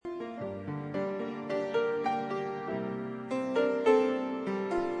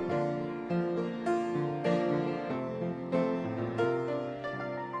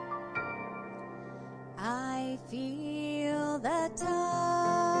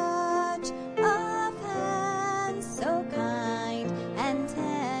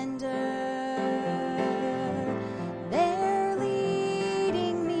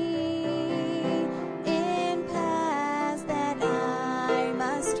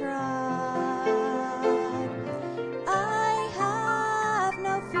I have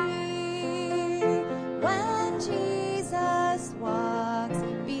no fear when Jesus walks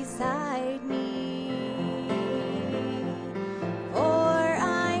beside me, for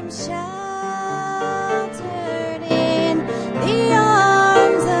I'm sheltered in the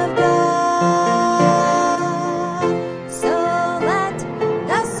arms of God. So let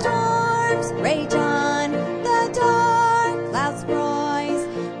the storms rage on, the dark clouds rise,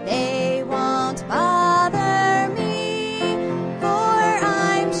 they won't bother me, for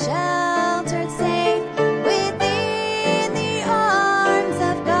I'm sheltered safe within the arms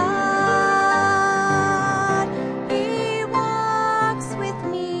of God. He walks with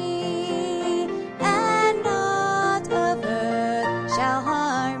me, and naught of earth shall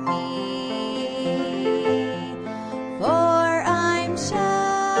harm me, for I'm sheltered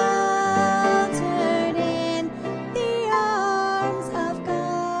in the arms of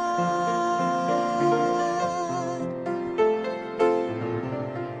God.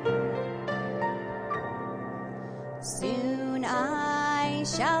 Soon I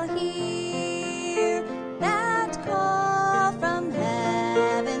shall hear that call from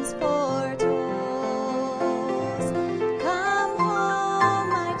heaven's portals. Come home,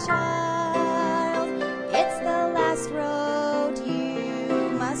 my child, it's the last road you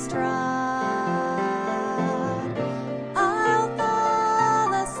must trod. I'll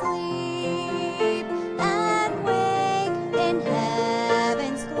fall asleep and wake in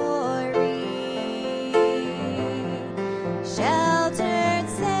heaven's glory, sheltered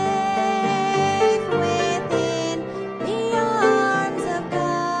safe within the arms of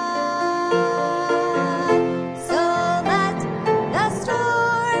God. So let the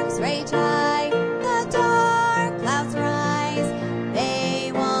storms rage high, the dark clouds rise,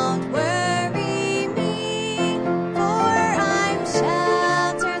 they won't worry me, for I'm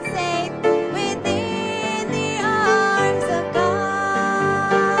sheltered safe within the arms of God.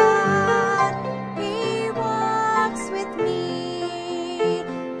 He walks with me,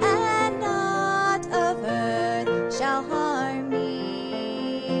 and naught of earth shall harm me,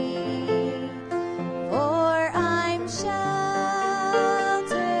 for I'm sheltered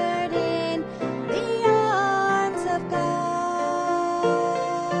in the arms of God.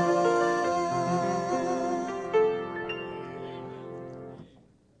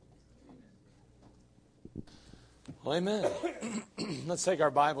 Well, amen. Let's take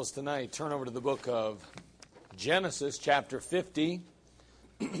our Bibles tonight. Turn over to the book of Genesis, chapter 50.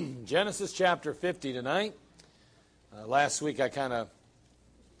 Genesis, chapter 50 tonight. Last week I kind of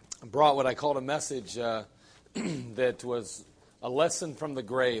brought what I called a message that was a lesson from the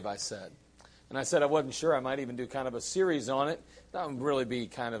grave, I said. And I said I wasn't sure. I might even do kind of a series on it. That would really be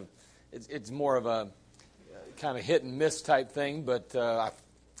kind of, it's more of a kind of hit and miss type thing, but I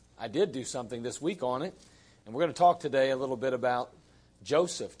did do something this week on it. And we're going to talk today a little bit about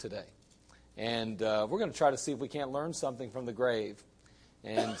Joseph today. And we're going to try to see if we can't learn something from the grave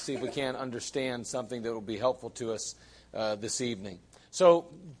and see if we can't understand something that will be helpful to us this evening. So,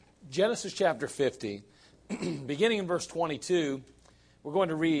 Genesis chapter 50, beginning in verse 22, we're going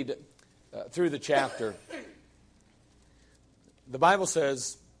to read through the chapter. The Bible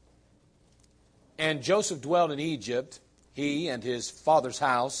says, "And Joseph dwelt in Egypt, he and his father's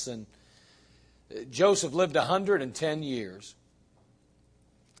house, and Joseph lived 110 years.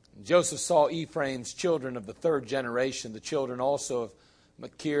 Joseph saw Ephraim's children of the third generation. The children also of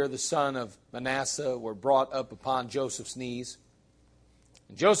Machir, the son of Manasseh, were brought up upon Joseph's knees.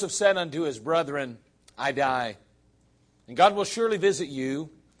 And Joseph said unto his brethren, I die, and God will surely visit you,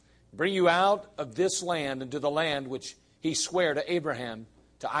 bring you out of this land into the land which he sware to Abraham,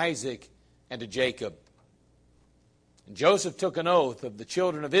 to Isaac, and to Jacob. And Joseph took an oath of the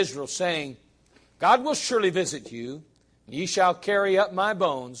children of Israel, saying, God will surely visit you, and ye shall carry up my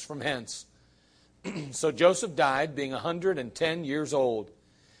bones from hence. So Joseph died, being 110 years old.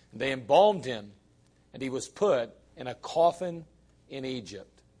 And they embalmed him, and he was put in a coffin in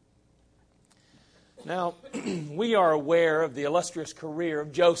Egypt." Now, we are aware of the illustrious career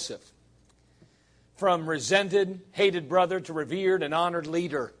of Joseph. From resented, hated brother to revered and honored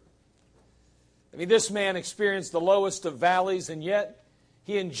leader. I mean, this man experienced the lowest of valleys, and yet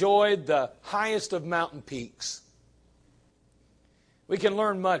he enjoyed the highest of mountain peaks. We can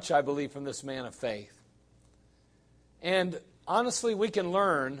learn much, I believe, from this man of faith. And honestly, we can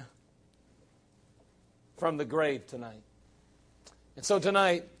learn from the grave tonight. And so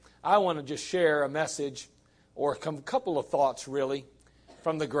tonight, I want to just share a message, or a couple of thoughts, really,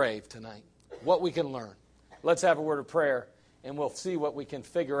 from the grave tonight. What we can learn. Let's have a word of prayer, and we'll see what we can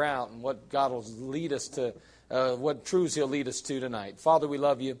figure out and what God will lead us to what truths He'll lead us to tonight. Father, we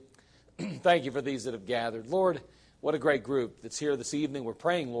love You. Thank You for these that have gathered. Lord, what a great group that's here this evening. We're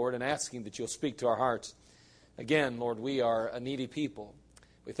praying, Lord, and asking that You'll speak to our hearts. Again, Lord, we are a needy people.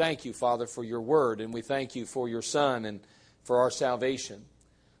 We thank You, Father, for Your word, and we thank You for Your Son and for our salvation.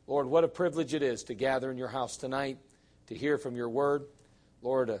 Lord, what a privilege it is to gather in Your house tonight, to hear from Your word.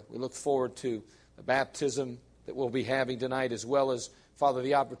 Lord, we look forward to the baptism that we'll be having tonight, as well as, Father,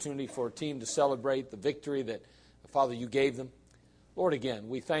 the opportunity for a team to celebrate the victory that, Father, You gave them. Lord, again,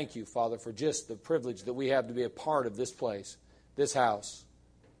 we thank You, Father, for just the privilege that we have to be a part of this place, this house.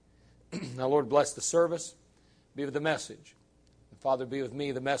 Now, Lord, bless the service. Be with the message. And Father, be with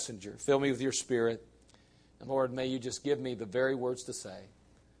me, the messenger. Fill me with Your Spirit. And Lord, may You just give me the very words to say.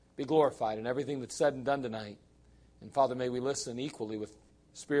 Be glorified in everything that's said and done tonight. And Father, may we listen equally with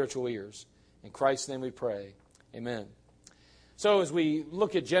spiritual ears. In Christ's name we pray. Amen. So as we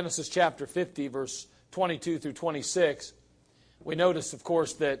look at Genesis chapter 50, verse 22 through 26, we notice, of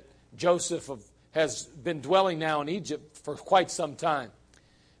course, that Joseph has been dwelling now in Egypt for quite some time.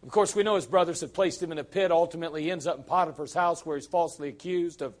 Of course, we know his brothers had placed him in a pit. Ultimately, he ends up in Potiphar's house where he's falsely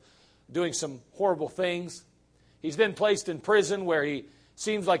accused of doing some horrible things. He's then placed in prison where he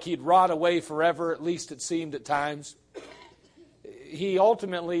seems like he'd rot away forever, at least it seemed at times. He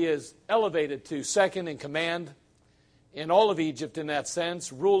ultimately is elevated to second in command in all of Egypt in that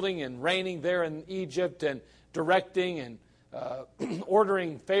sense, ruling and reigning there in Egypt and directing and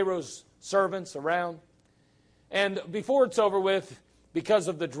ordering Pharaoh's servants around. And before it's over with, because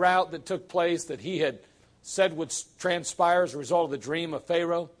of the drought that took place that he had said would transpire as a result of the dream of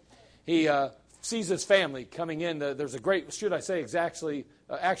Pharaoh, he sees his family coming in. There's a great, should I say exactly,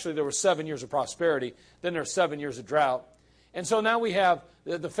 actually there were 7 years of prosperity, then there's 7 years of drought. And so now we have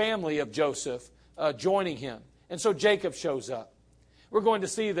the family of Joseph joining him. And so Jacob shows up. We're going to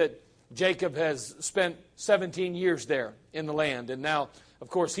see that Jacob has spent 17 years there in the land. And now, of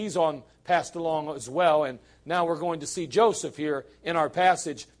course, he's passed along as well. And now we're going to see Joseph here in our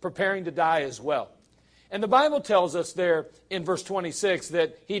passage preparing to die as well. And the Bible tells us there in verse 26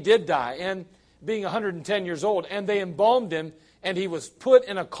 that he did die, and being 110 years old. And they embalmed him, and he was put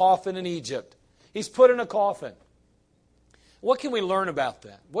in a coffin in Egypt. He's put in a coffin. What can we learn about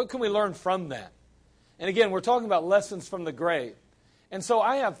that? What can we learn from that? And again, we're talking about lessons from the grave. And so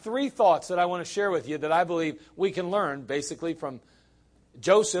I have 3 thoughts that I want to share with you that I believe we can learn basically from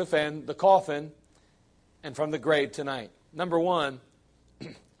Joseph and the coffin and from the grave tonight. Number 1,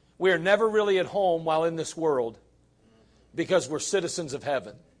 we are never really at home while in this world because we're citizens of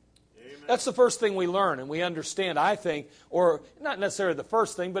heaven. Amen. That's the first thing we learn and we understand, I think, or not necessarily the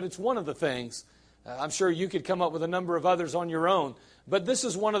first thing, but it's one of the things. I'm sure you could come up with a number of others on your own. But this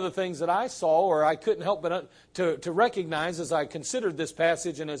is one of the things that I saw, or I couldn't help but to recognize as I considered this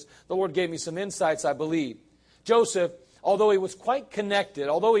passage and as the Lord gave me some insights, I believe. Joseph, although he was quite connected,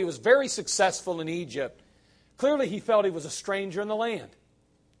 although he was very successful in Egypt, clearly he felt he was a stranger in the land.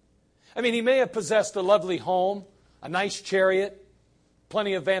 I mean, he may have possessed a lovely home, a nice chariot,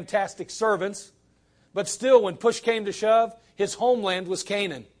 plenty of fantastic servants, but still, when push came to shove, his homeland was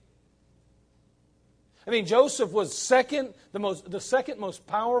Canaan. I mean, Joseph was the second most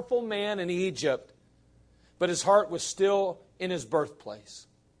powerful man in Egypt, but his heart was still in his birthplace.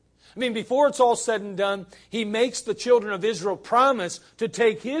 I mean, before it's all said and done, he makes the children of Israel promise to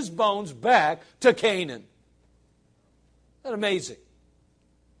take his bones back to Canaan. Isn't that amazing?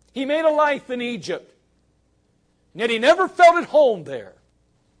 He made a life in Egypt, and yet he never felt at home there.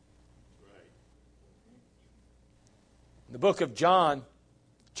 In the book of John,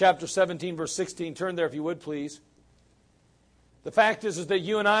 chapter 17, verse 16. Turn there if you would, please. The fact is that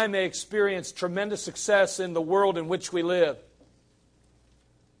you and I may experience tremendous success in the world in which we live.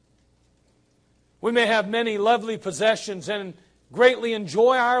 We may have many lovely possessions and greatly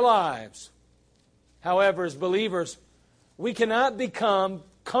enjoy our lives. However, as believers, we cannot become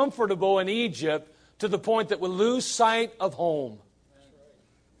comfortable in Egypt to the point that we lose sight of home.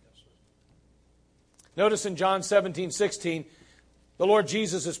 Notice in John 17:16, the Lord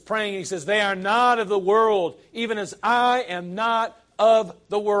Jesus is praying, and He says, they are not of the world, even as I am not of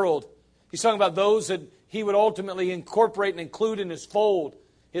the world. He's talking about those that He would ultimately incorporate and include in His fold,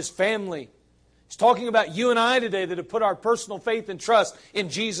 His family. He's talking about you and I today that have put our personal faith and trust in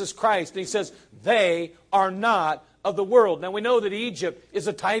Jesus Christ. And He says, they are not of the world. Now we know that Egypt is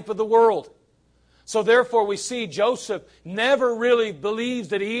a type of the world. So therefore we see Joseph never really believes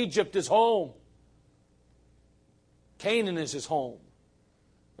that Egypt is home. Canaan is his home.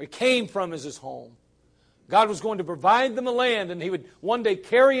 Where he came from is his home. God was going to provide them a land, and He would one day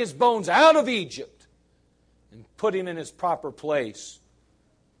carry his bones out of Egypt and put him in his proper place.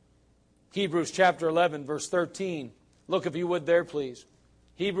 Hebrews chapter 11, verse 13. Look if you would there, please.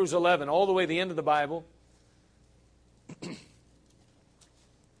 Hebrews 11, all the way to the end of the Bible.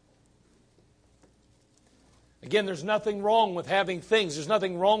 Again, there's nothing wrong with having things. There's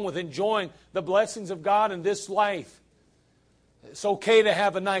nothing wrong with enjoying the blessings of God in this life. It's okay to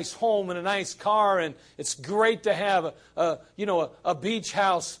have a nice home and a nice car, and it's great to have a beach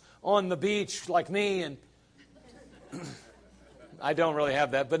house on the beach like me. And I don't really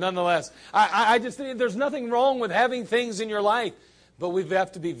have that, but nonetheless, I just think there's nothing wrong with having things in your life. But we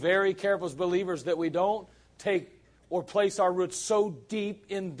have to be very careful as believers that we don't take or place our roots so deep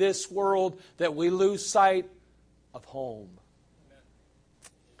in this world that we lose sight of home.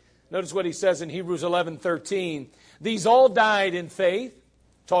 Notice what he says in Hebrews 11:13. These all died in faith,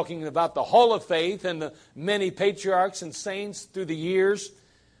 talking about the hall of faith and the many patriarchs and saints through the years.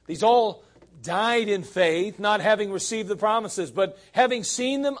 These all died in faith, not having received the promises, but having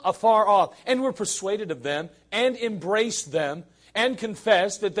seen them afar off, and were persuaded of them, and embraced them, and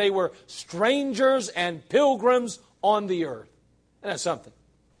confessed that they were strangers and pilgrims on the earth. And that's something.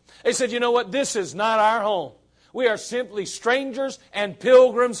 They said, you know what? This is not our home. We are simply strangers and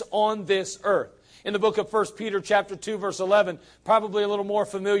pilgrims on this earth. In the book of 1 Peter chapter 2, verse 11, probably a little more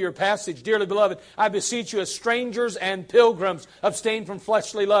familiar passage. Dearly beloved, I beseech you as strangers and pilgrims, abstain from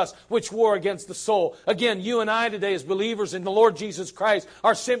fleshly lusts, which war against the soul. Again, you and I today as believers in the Lord Jesus Christ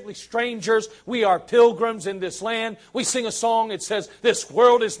are simply strangers. We are pilgrims in this land. We sing a song, it says, this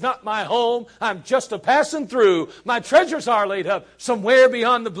world is not my home. I'm just a passing through. My treasures are laid up somewhere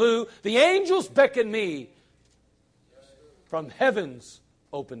beyond the blue. The angels beckon me from heaven's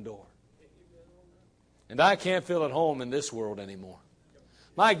open door. And I can't feel at home in this world anymore.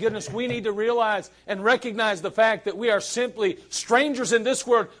 My goodness, we need to realize and recognize the fact that we are simply strangers in this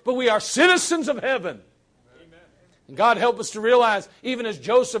world, but we are citizens of heaven. Amen. And God help us to realize, even as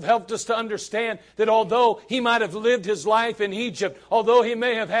Joseph helped us to understand, that although he might have lived his life in Egypt, although he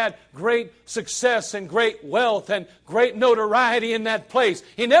may have had great success and great wealth and great notoriety in that place,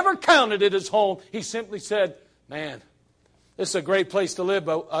 he never counted it as home. He simply said, man, this is a great place to live,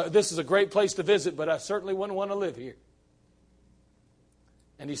 but this is a great place to visit, but I certainly wouldn't want to live here.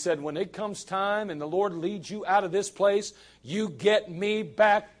 And he said, when it comes time and the Lord leads you out of this place, you get me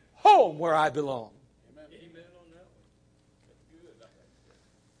back home where I belong. Amen.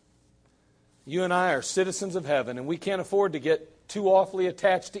 You and I are citizens of heaven, and we can't afford to get too awfully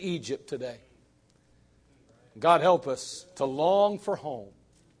attached to Egypt today. God help us to long for home.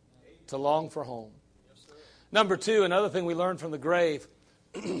 To long for home. Number two, another thing we learned from the grave,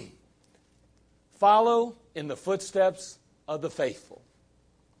 follow in the footsteps of the faithful.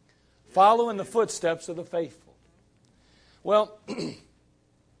 Follow in the footsteps of the faithful. Well,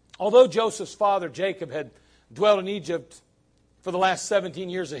 although Joseph's father, Jacob, had dwelt in Egypt for the last 17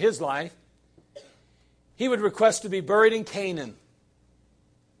 years of his life, he would request to be buried in Canaan.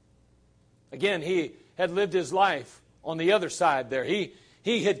 Again, he had lived his life on the other side there.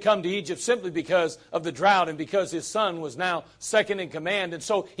 He had come to Egypt simply because of the drought and because his son was now second in command. And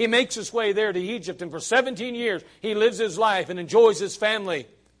so he makes his way there to Egypt. And for 17 years, he lives his life and enjoys his family.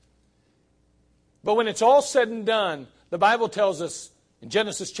 But when it's all said and done, the Bible tells us in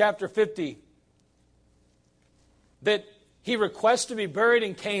Genesis chapter 50 that he requests to be buried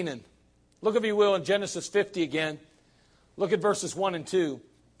in Canaan. Look, if you will, in Genesis 50 again. Look at verses 1 and 2.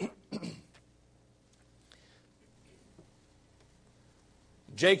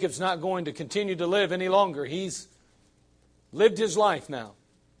 Jacob's not going to continue to live any longer. He's lived his life now.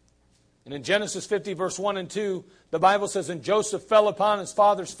 And in Genesis 50, verse 1 and 2, the Bible says, and Joseph fell upon his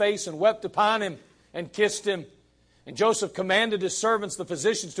father's face and wept upon him and kissed him. And Joseph commanded his servants, the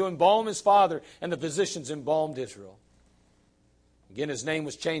physicians, to embalm his father, and the physicians embalmed Israel. Again, his name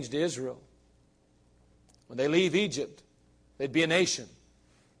was changed to Israel. When they leave Egypt, they'd be a nation.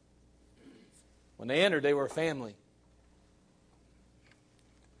 When they entered, they were a family.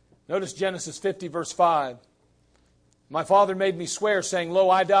 Notice Genesis 50, verse 5. My father made me swear, saying, lo,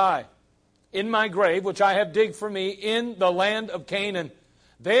 I die in my grave, which I have digged for me in the land of Canaan.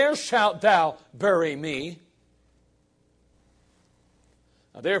 There shalt thou bury me.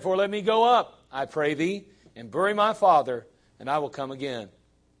 Now therefore let me go up, I pray thee, and bury my father, and I will come again.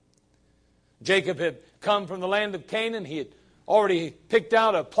 Jacob had come from the land of Canaan. He had already picked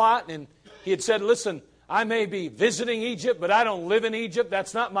out a plot, and he had said, listen, I may be visiting Egypt, but I don't live in Egypt.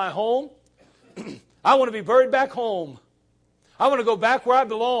 That's not my home. I want to be buried back home. I want to go back where I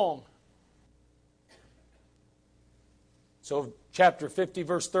belong. So chapter 50,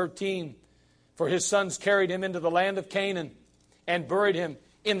 verse 13, for his sons carried him into the land of Canaan and buried him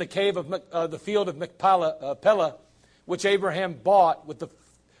in the cave of the field of Machpelah, which Abraham bought with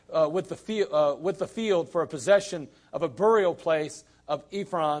with the field for a possession of a burial place of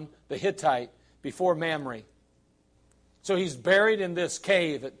Ephron the Hittite before Mamre. So he's buried in this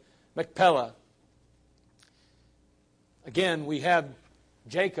cave at Machpelah. Again, we have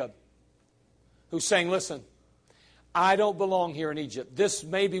Jacob who's saying, listen, I don't belong here in Egypt. This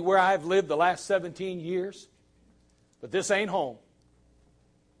may be where I've lived the last 17 years, but this ain't home.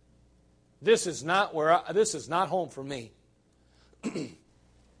 This is not home for me. And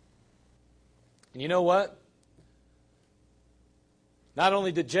you know what? Not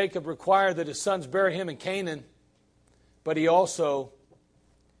only did Jacob require that his sons bury him in Canaan, but he also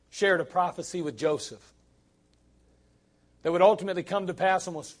shared a prophecy with Joseph that would ultimately come to pass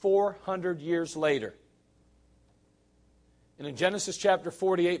almost 400 years later. And in Genesis chapter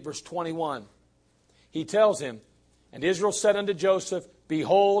 48, verse 21, he tells him, and Israel said unto Joseph,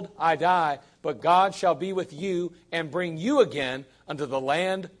 Behold, I die, but God shall be with you and bring you again unto the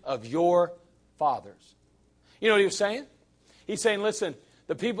land of your fathers. You know what he was saying? He's saying, listen,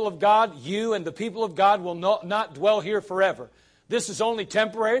 the people of God, you and the people of God will not dwell here forever. This is only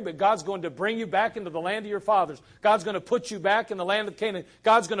temporary, but God's going to bring you back into the land of your fathers. God's going to put you back in the land of Canaan.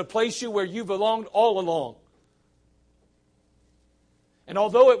 God's going to place you where you belonged all along. And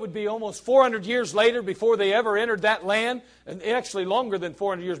although it would be almost 400 years later before they ever entered that land, and actually longer than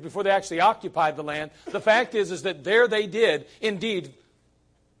 400 years before they actually occupied the land, the fact is that there they did indeed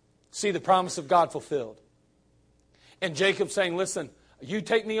see the promise of God fulfilled. And Jacob saying, listen, you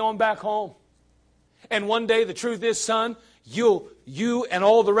take me on back home. And one day, the truth is, son, you and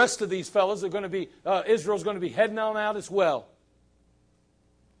all the rest of these fellas are going to be, Israel's going to be heading on out as well.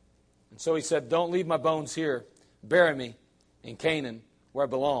 And so he said, don't leave my bones here. Bury me in Canaan, where I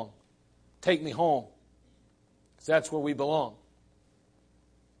belong. Take me home, because that's where we belong.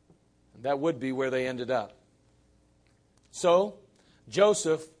 And that would be where they ended up. So,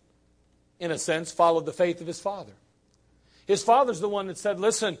 Joseph, in a sense, followed the faith of his father. His father's the one that said,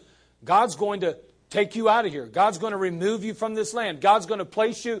 listen, God's going to take you out of here. God's going to remove you from this land. God's going to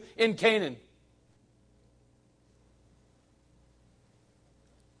place you in Canaan.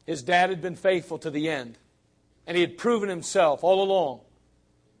 His dad had been faithful to the end, and he had proven himself all along.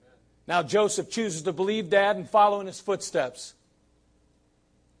 Now Joseph chooses to believe Dad and follow in his footsteps.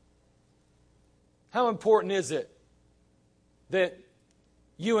 How important is it that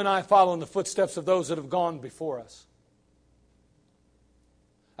you and I follow in the footsteps of those that have gone before us?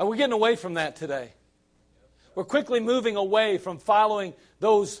 And we're getting away from that today. We're quickly moving away from following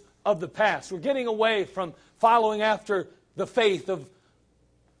those of the past. We're getting away from following after the faith of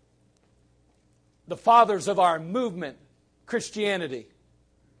the fathers of our movement, Christianity,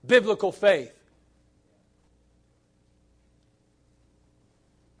 biblical faith.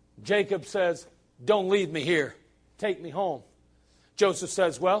 Jacob says, don't leave me here. Take me home. Joseph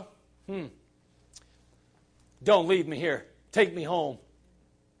says, well, don't leave me here. Take me home.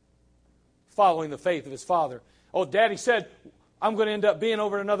 Following the faith of his father. Oh, Daddy said, I'm going to end up being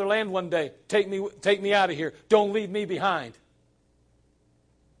over in another land one day. Take me out of here. Don't leave me behind.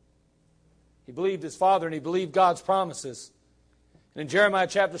 He believed his father and he believed God's promises. And in Jeremiah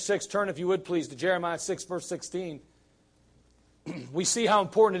chapter 6, turn if you would please to Jeremiah 6 verse 16. We see how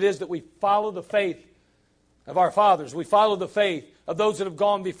important it is that we follow the faith of our fathers. We follow the faith of those that have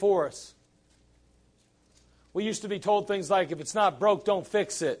gone before us. We used to be told things like, if it's not broke, don't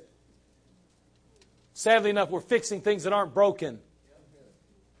fix it. Sadly enough, we're fixing things that aren't broken.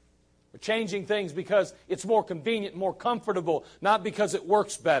 We're changing things because it's more convenient, more comfortable, not because it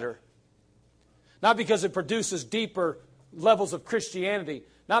works better. Not because it produces deeper levels of Christianity.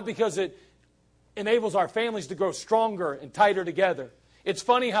 Not because it enables our families to grow stronger and tighter together. It's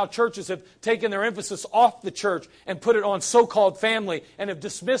funny how churches have taken their emphasis off the church and put it on so-called family and have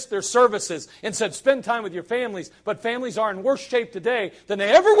dismissed their services and said, spend time with your families. But families are in worse shape today than they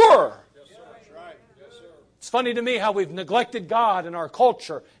ever were. It's funny to me how we've neglected God in our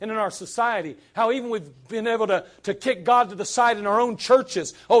culture and in our society. How even we've been able to kick God to the side in our own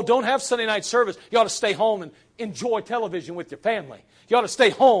churches. Oh, don't have Sunday night service. You ought to stay home and enjoy television with your family. You ought to stay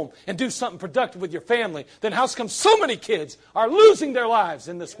home and do something productive with your family. Then how come so many kids are losing their lives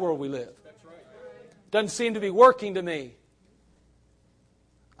in this world we live? Doesn't seem to be working to me.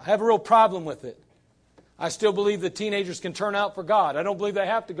 I have a real problem with it. I still believe that teenagers can turn out for God. I don't believe they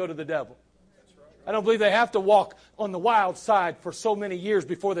have to go to the devil. I don't believe they have to walk on the wild side for so many years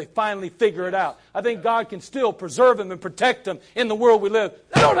before they finally figure it out. I think God can still preserve them and protect them in the world we live.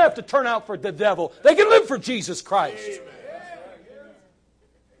 They don't have to turn out for the devil. They can live for Jesus Christ.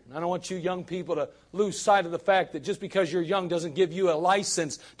 And I don't want you young people to lose sight of the fact that just because you're young doesn't give you a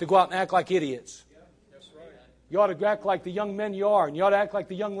license to go out and act like idiots. You ought to act like the young men you are, and you ought to act like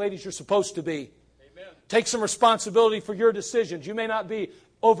the young ladies you're supposed to be. Amen. Take some responsibility for your decisions. You may not be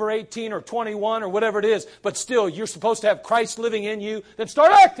over 18 or 21 or whatever it is, but still, you're supposed to have Christ living in you. Then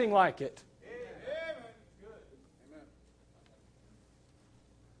start acting like it. Amen. Amen.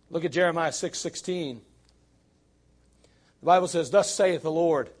 Look at Jeremiah 6:16. The Bible says, "Thus saith the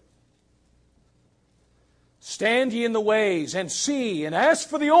Lord, stand ye in the ways, and see, and ask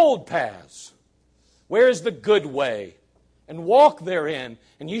for the old paths. Where is the good way? And walk therein,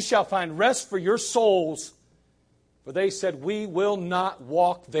 and ye shall find rest for your souls. For they said, we will not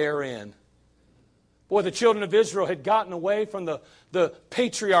walk therein." Boy, the children of Israel had gotten away from the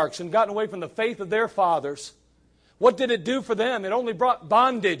patriarchs and gotten away from the faith of their fathers. What did it do for them? It only brought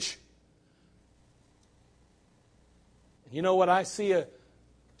bondage. You know what? I see a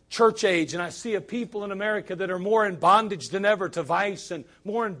church age, and I see a people in America that are more in bondage than ever to vice and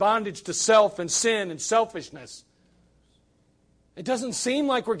more in bondage to self and sin and selfishness. It doesn't seem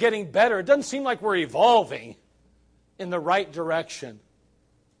like we're getting better. It doesn't seem like we're evolving in the right direction.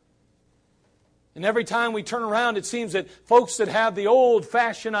 And every time we turn around, it seems that folks that have the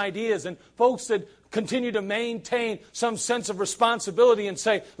old-fashioned ideas and folks that continue to maintain some sense of responsibility and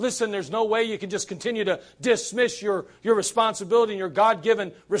say, listen, there's no way you can just continue to dismiss your responsibility and your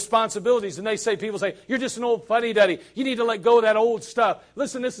God-given responsibilities. And people say, you're just an old fuddy-duddy. You need to let go of that old stuff.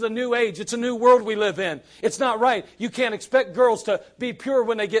 Listen, this is a new age. It's a new world we live in. It's not right. You can't expect girls to be pure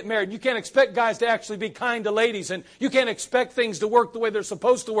when they get married. You can't expect guys to actually be kind to ladies. And you can't expect things to work the way they're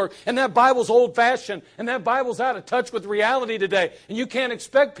supposed to work. And that Bible's old-fashioned. And that Bible's out of touch with reality today. And you can't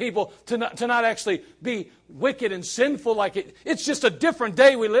expect people to not actually be wicked and sinful like it. It's just a different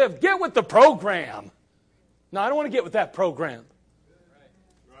day we live. Get with the program. No, I don't want to get with that program.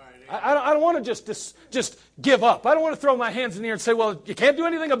 I don't want to just give up. I don't want to throw my hands in the air and say, well, you can't do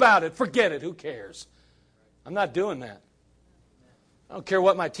anything about it. Forget it. Who cares? I'm not doing that. I don't care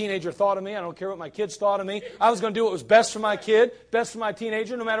what my teenager thought of me. I don't care what my kids thought of me. I was going to do what was best for my kid, best for my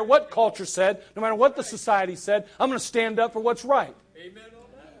teenager, no matter what culture said, no matter what the society said. I'm going to stand up for what's right. Amen.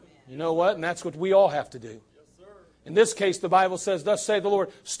 You know what? And that's what we all have to do. In this case, the Bible says, thus saith the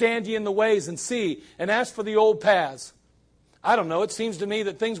Lord, stand ye in the ways and see, and ask for the old paths. I don't know. It seems to me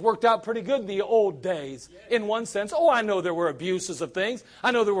that things worked out pretty good in the old days in one sense. Oh, I know there were abuses of things. I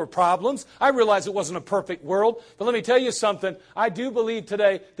know there were problems. I realize it wasn't a perfect world. But let me tell you something. I do believe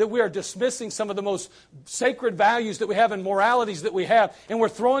today that we are dismissing some of the most sacred values that we have and moralities that we have. And we're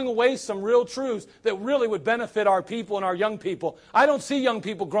throwing away some real truths that really would benefit our people and our young people. I don't see young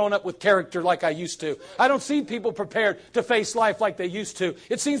people growing up with character like I used to. I don't see people prepared to face life like they used to.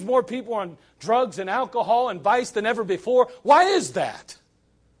 It seems more people are on drugs and alcohol and vice than ever before. Why is that?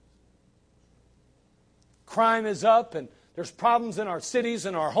 Crime is up and there's problems in our cities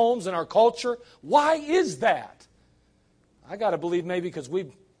and our homes and our culture. Why is that? I got to believe maybe because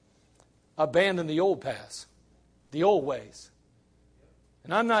we've abandoned the old paths, the old ways.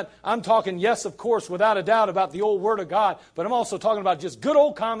 And I'm talking, yes, of course, without a doubt about the old Word of God, but I'm also talking about just good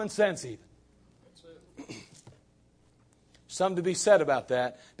old common sense even. Something to be said about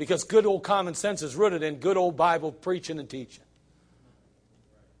that, because good old common sense is rooted in good old Bible preaching and teaching.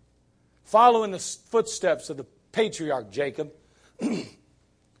 Following the footsteps of the patriarch Jacob.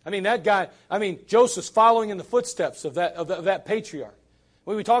 Joseph's following in the footsteps of that patriarch.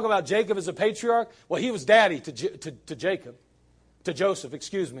 When we talk about Jacob as a patriarch, well, he was daddy to Joseph,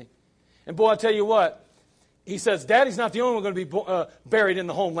 excuse me. And boy, I'll tell you what, he says, daddy's not the only one going to be buried in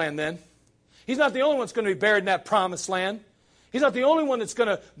the homeland then. He's not the only one that's going to be buried in that promised land. He's not the only one that's going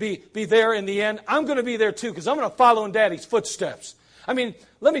to be there in the end. I'm going to be there too, because I'm going to follow in Daddy's footsteps. I mean,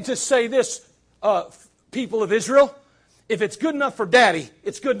 let me just say this, people of Israel. If it's good enough for Daddy,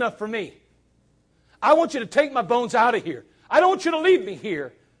 it's good enough for me. I want you to take my bones out of here. I don't want you to leave me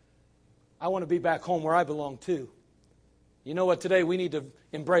here. I want to be back home where I belong too. You know what? Today we need to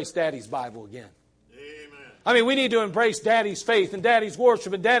embrace Daddy's Bible again. We need to embrace Daddy's faith and Daddy's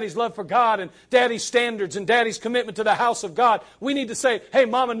worship and Daddy's love for God and Daddy's standards and Daddy's commitment to the house of God. We need to say, hey,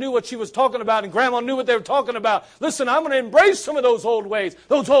 Mama knew what she was talking about and Grandma knew what they were talking about. Listen, I'm going to embrace some of those old ways,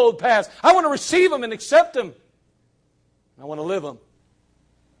 those old paths. I want to receive them and accept them. I want to live them.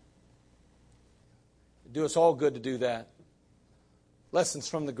 It'd do us all good to do that. Lessons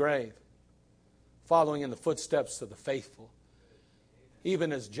from the grave. Following in the footsteps of the faithful.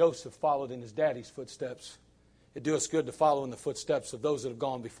 Even as Joseph followed in his daddy's footsteps. It'd do us good to follow in the footsteps of those that have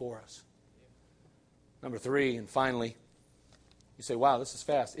gone before us. Number 3, and finally, you say, wow, this is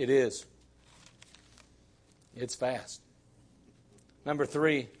fast. It is. It's fast. Number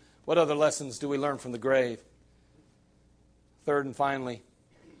 3, what other lessons do we learn from the grave? Third and finally,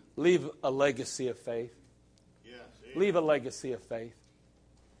 leave a legacy of faith. Leave a legacy of faith.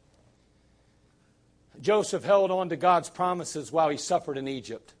 Joseph held on to God's promises while he suffered in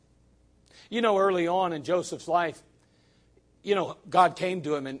Egypt. You know, early on in Joseph's life, God came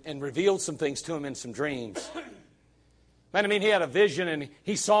to him and revealed some things to him in some dreams. Man, he had a vision and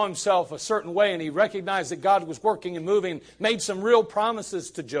he saw himself a certain way and he recognized that God was working and moving and made some real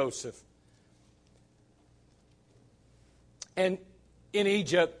promises to Joseph. And in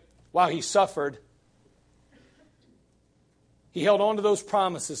Egypt, while he suffered, he held on to those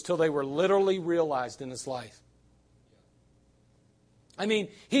promises till they were literally realized in his life.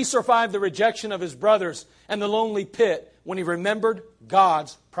 He survived the rejection of his brothers and the lonely pit when he remembered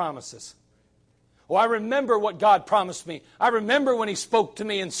God's promises. Oh, I remember what God promised me. I remember when He spoke to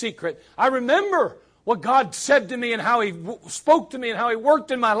me in secret. I remember what God said to me and how He spoke to me and how He worked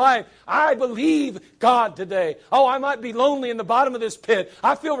in my life. I believe God today. Oh, I might be lonely in the bottom of this pit.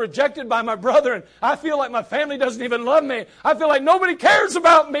 I feel rejected by my brethren. I feel like my family doesn't even love me. I feel like nobody cares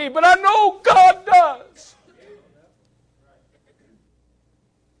about me, but I know God does.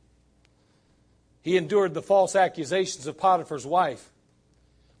 He endured the false accusations of Potiphar's wife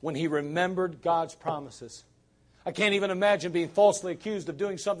when he remembered God's promises. I can't even imagine being falsely accused of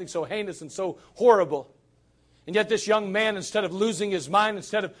doing something so heinous and so horrible. And yet this young man, instead of losing his mind,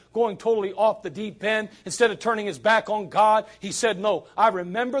 instead of going totally off the deep end, instead of turning his back on God, he said, no, I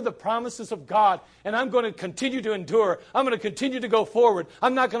remember the promises of God, and I'm going to continue to endure. I'm going to continue to go forward.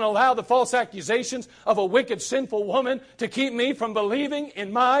 I'm not going to allow the false accusations of a wicked, sinful woman to keep me from believing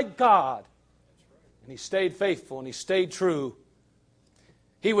in my God. And he stayed faithful and he stayed true.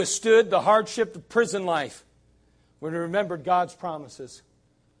 He withstood the hardship of prison life when he remembered God's promises.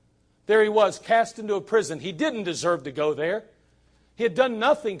 There he was, cast into a prison. He didn't deserve to go there. He had done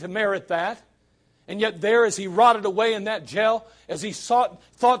nothing to merit that. And yet there, as he rotted away in that jail, as he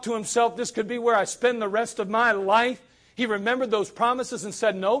thought to himself, this could be where I spend the rest of my life, he remembered those promises and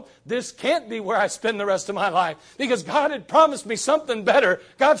said, no, this can't be where I spend the rest of my life. Because God had promised me something better.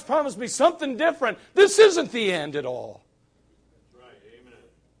 God's promised me something different. This isn't the end at all.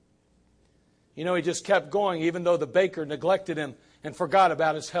 He just kept going even though the baker neglected him and forgot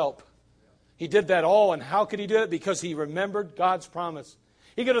about his help. He did that all, and how could he do it? Because he remembered God's promise.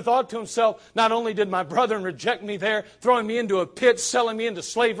 He could have thought to himself, not only did my brethren reject me there, throwing me into a pit, selling me into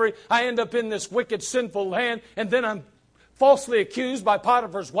slavery, I end up in this wicked, sinful land, and then I'm falsely accused by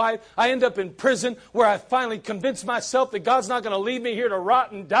Potiphar's wife. I end up in prison where I finally convince myself that God's not going to leave me here to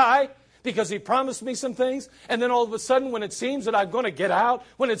rot and die, because He promised me some things. And then all of a sudden, when it seems that I'm going to get out,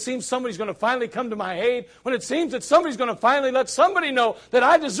 when it seems somebody's going to finally come to my aid, when it seems that somebody's going to finally let somebody know that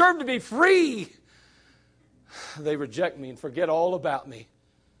I deserve to be free, they reject me and forget all about me.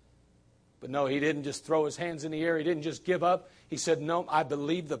 But no, he didn't just throw his hands in the air. He didn't just give up. He said, no, I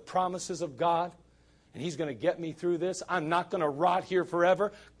believe the promises of God, and He's going to get me through this. I'm not going to rot here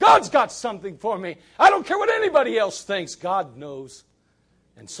forever. God's got something for me. I don't care what anybody else thinks. God knows.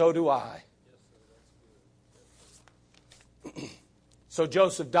 And so do I. So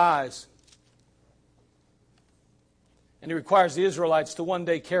Joseph dies. And he requires the Israelites to one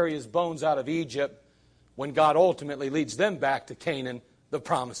day carry his bones out of Egypt when God ultimately leads them back to Canaan, the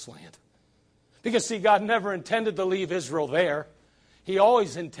promised land. Because, see, God never intended to leave Israel there. He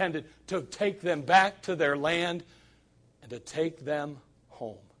always intended to take them back to their land and to take them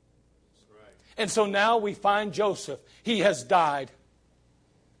home. That's right. And so now we find Joseph. He has died.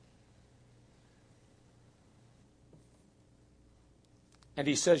 And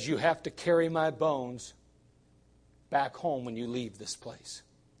he says, you have to carry my bones back home when you leave this place.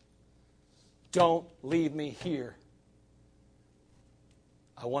 Don't leave me here.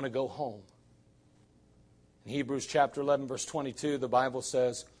 I want to go home. In Hebrews chapter 11, verse 22, the Bible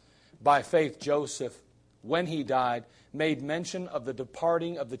says, by faith Joseph, when he died, made mention of the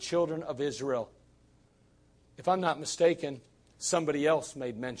departing of the children of Israel. If I'm not mistaken, somebody else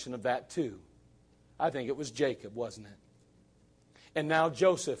made mention of that too. I think it was Jacob, wasn't it? And now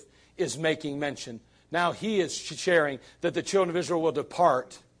Joseph is making mention. Now he is sharing that the children of Israel will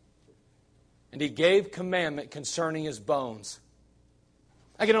depart. And he gave commandment concerning his bones.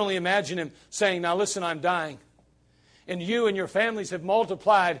 I can only imagine him saying, now listen, I'm dying. And you and your families have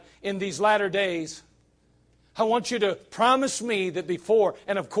multiplied in these latter days. I want you to promise me that before,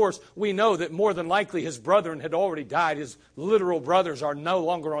 and of course we know that more than likely his brethren had already died. His literal brothers are no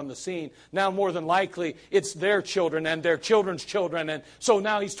longer on the scene. Now more than likely it's their children and their children's children. And so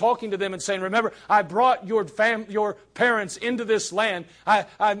now he's talking to them and saying, remember, I brought your parents into this land.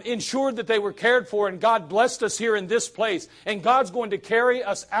 I'm ensured that they were cared for, and God blessed us here in this place. And God's going to carry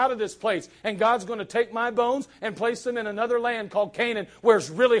us out of this place. And God's going to take my bones and place them in another land called Canaan, where it's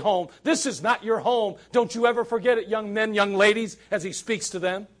really home. This is not your home. Don't you ever never forget it, young men, young ladies, as he speaks to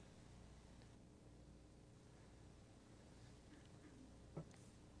them.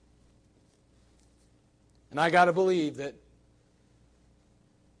 And I got to believe that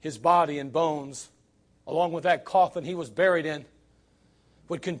his body and bones, along with that coffin he was buried in,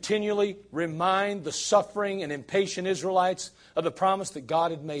 would continually remind the suffering and impatient Israelites of the promise that God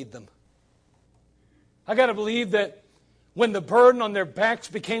had made them. I got to believe that when the burden on their backs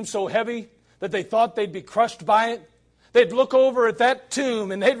became so heavy that they thought they'd be crushed by it, they'd look over at that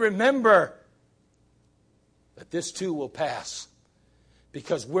tomb and they'd remember that this too will pass,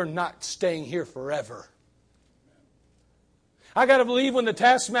 because we're not staying here forever. I got to believe when the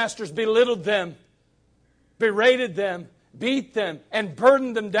taskmasters belittled them, berated them, beat them, and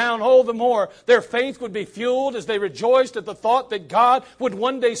burdened them down all the more, their faith would be fueled as they rejoiced at the thought that God would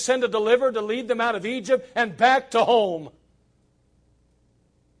one day send a deliverer to lead them out of Egypt and back to home.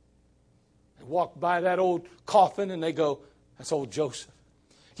 They walk by that old coffin and they go, "That's old Joseph.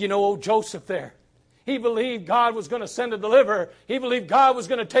 You know old Joseph there? He believed God was going to send a deliverer. He believed God was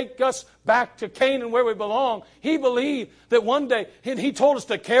going to take us back to Canaan where we belong. He believed that one day, and He told us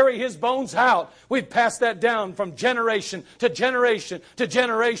to carry His bones out. We'd pass that down from generation to generation to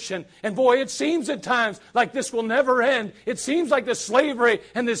generation. And boy, it seems at times like this will never end. It seems like this slavery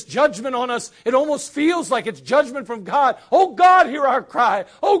and this judgment on us, it almost feels like it's judgment from God. Oh God, hear our cry.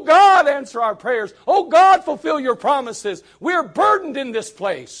 Oh God, answer our prayers. Oh God, fulfill your promises. We're burdened in this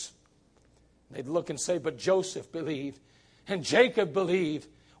place." They'd look and say, "But Joseph believed, and Jacob believed.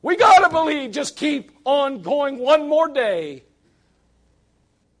 We got to believe. Just keep on going one more day."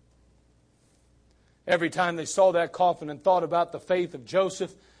 Every time they saw that coffin and thought about the faith of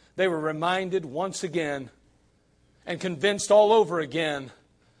Joseph, they were reminded once again and convinced all over again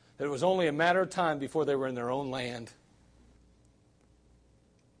that it was only a matter of time before they were in their own land.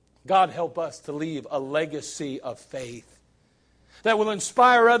 God help us to leave a legacy of faith that will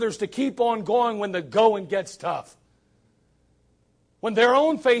inspire others to keep on going when the going gets tough. When their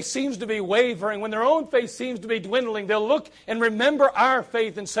own faith seems to be wavering, when their own faith seems to be dwindling, they'll look and remember our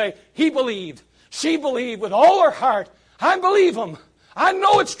faith and say, "He believed, she believed with all her heart. I believe him. I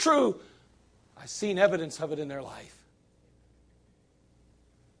know it's true. I've seen evidence of it in their life."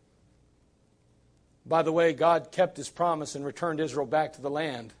 By the way, God kept His promise and returned Israel back to the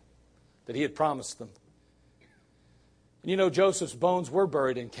land that He had promised them. And you know, Joseph's bones were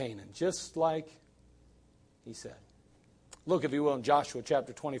buried in Canaan, just like he said. Look, if you will, in Joshua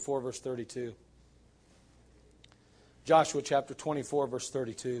chapter 24, verse 32. Joshua chapter 24, verse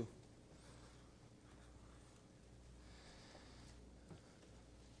 32.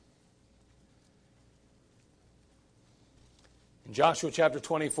 In Joshua chapter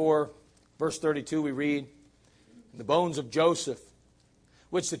 24, verse 32, we read, "The bones of Joseph,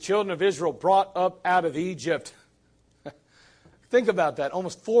 which the children of Israel brought up out of Egypt." Think about that.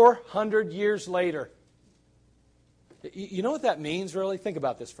 Almost 400 years later. You know what that means, really? Think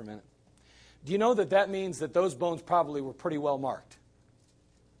about this for a minute. Do you know that that means that those bones probably were pretty well marked?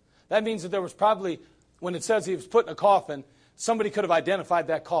 That means that there was probably, when it says he was put in a coffin, somebody could have identified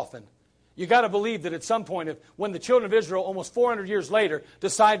that coffin. You got to believe that at some point, when the children of Israel, almost 400 years later,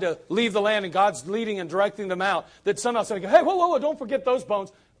 decide to leave the land and God's leading and directing them out, that somehow somebody go, "Hey, whoa, whoa, whoa, don't forget those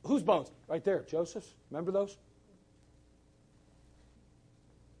bones." Whose bones? Right there, Joseph's. Remember those?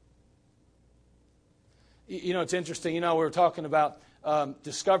 You know, it's interesting. You know, we were talking about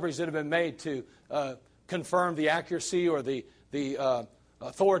discoveries that have been made to confirm the accuracy or the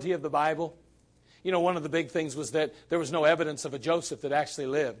authority of the Bible. You know, one of the big things was that there was no evidence of a Joseph that actually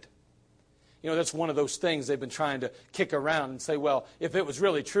lived. You know, that's one of those things they've been trying to kick around and say, well, if it was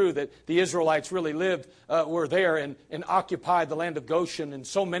really true that the Israelites really lived, were there and occupied the land of Goshen, and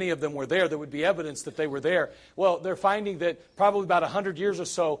so many of them were there would be evidence that they were there. Well, they're finding that probably about 100 years or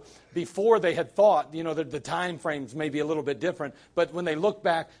so before they had thought, you know, the time frames may be a little bit different, but when they look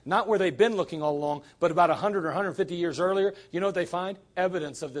back, not where they've been looking all along, but about 100 or 150 years earlier, you know what they find?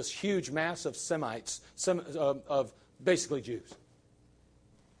 Evidence of this huge mass of Semites, of basically Jews.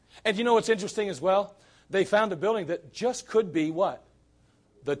 And you know what's interesting as well? They found a building that just could be what?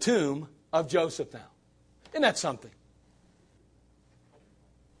 The tomb of Joseph now. Isn't that something?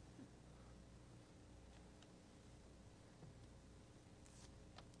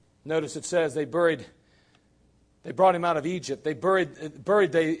 Notice it says they brought him out of Egypt. They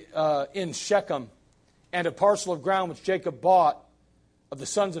buried in Shechem, and a parcel of ground which Jacob bought of the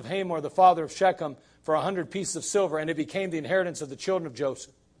sons of Hamor, the father of Shechem, for 100 pieces of silver, and it became the inheritance of the children of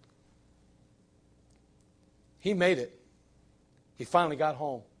Joseph. He made it. He finally got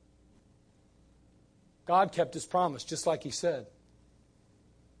home. God kept His promise, just like He said.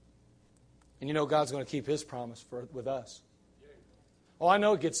 And you know God's going to keep His promise with us. Oh, I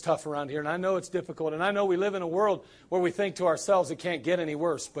know it gets tough around here, and I know it's difficult, and I know we live in a world where we think to ourselves it can't get any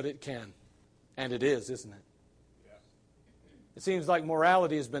worse, but it can. And it is, isn't it? It seems like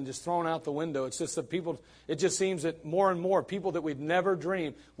morality has been just thrown out the window. It's just that people, it just seems that more and more people that we'd never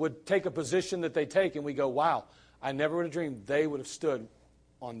dreamed would take a position that they take, and we go, wow, I never would have dreamed they would have stood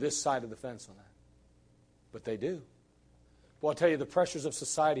on this side of the fence on that. But they do. Well, I'll tell you, the pressures of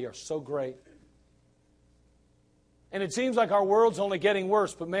society are so great. And it seems like our world's only getting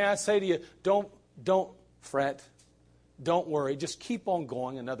worse. But may I say to you, don't fret. Don't worry. Just keep on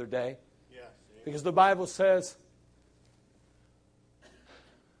going another day. Yes. Because the Bible says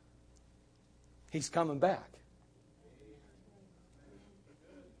He's coming back.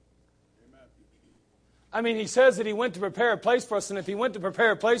 I mean, He says that He went to prepare a place for us. And if He went to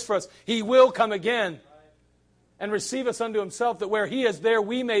prepare a place for us, He will come again and receive us unto Himself, that where He is, there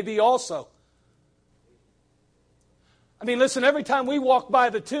we may be also. I mean, listen, every time we walk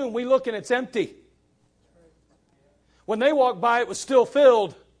by the tomb, we look and it's empty. When they walked by, it was still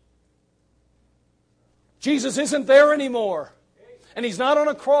filled. Jesus isn't there anymore. And He's not on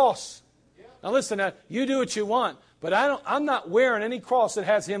a cross. Now listen, you do what you want, but I'm not wearing any cross that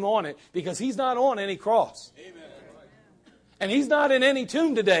has Him on it, because He's not on any cross. Amen. And He's not in any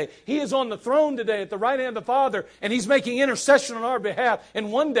tomb today. He is on the throne today at the right hand of the Father, and He's making intercession on our behalf.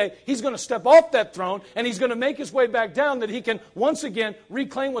 And one day, He's going to step off that throne, and He's going to make His way back down, that He can once again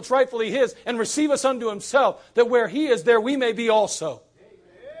reclaim what's rightfully His and receive us unto Himself, that where He is, there we may be also. Amen.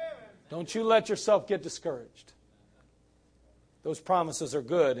 Don't you let yourself get discouraged. Those promises are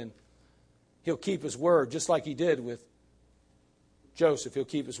good, and He'll keep His word, just like He did with Joseph. He'll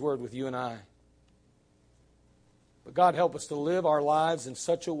keep His word with you and I. But God help us to live our lives in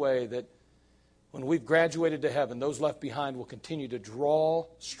such a way that when we've graduated to heaven, those left behind will continue to draw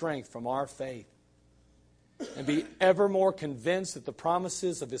strength from our faith and be ever more convinced that the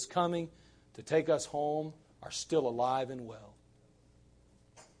promises of His coming to take us home are still alive and well.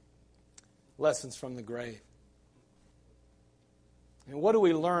 Lessons from the grave. And what do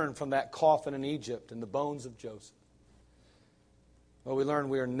we learn from that coffin in Egypt and the bones of Joseph? Well, we learn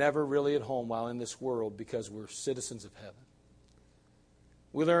we are never really at home while in this world, because we're citizens of heaven.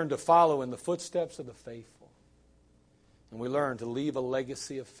 We learn to follow in the footsteps of the faithful. And we learn to leave a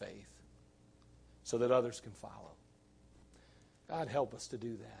legacy of faith so that others can follow. God help us to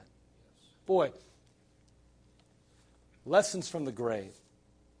do that. Boy, lessons from the grave.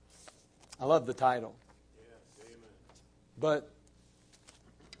 I love the title. Yes, amen. But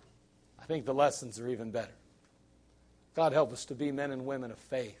I think the lessons are even better. God help us to be men and women of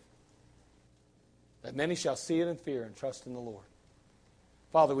faith, that many shall see it and fear and trust in the Lord.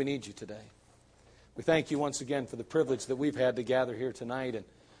 Father, we need You today. We thank You once again for the privilege that we've had to gather here tonight. And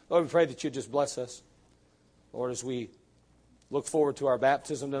Lord, we pray that You just bless us. Lord, as we look forward to our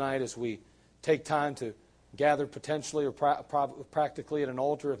baptism tonight, as we take time to gather potentially or practically at an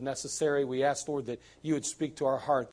altar if necessary, we ask, Lord, that You would speak to our heart.